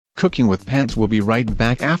Cooking with Pants will be right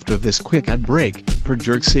back after this quick ad break, for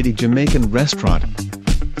Jerk City Jamaican Restaurant.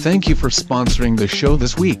 Thank you for sponsoring the show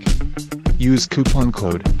this week. Use coupon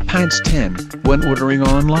code PANTS10 when ordering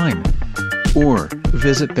online. Or,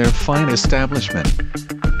 visit their fine establishment.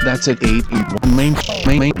 That's at 881 Main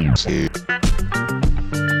Street.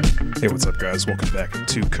 Hey, what's up, guys? Welcome back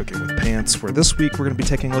to Cooking with Pants, where this week we're going to be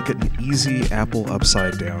taking a look at an easy apple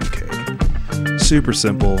upside down cake. Super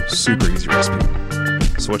simple, super easy recipe.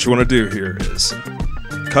 So what you want to do here is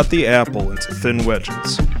cut the apple into thin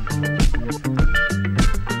wedges.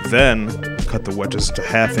 Then cut the wedges into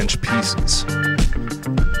half-inch pieces.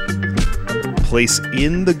 Place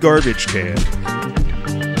in the garbage can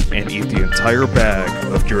and eat the entire bag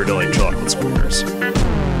of Ghirardelli chocolate squares.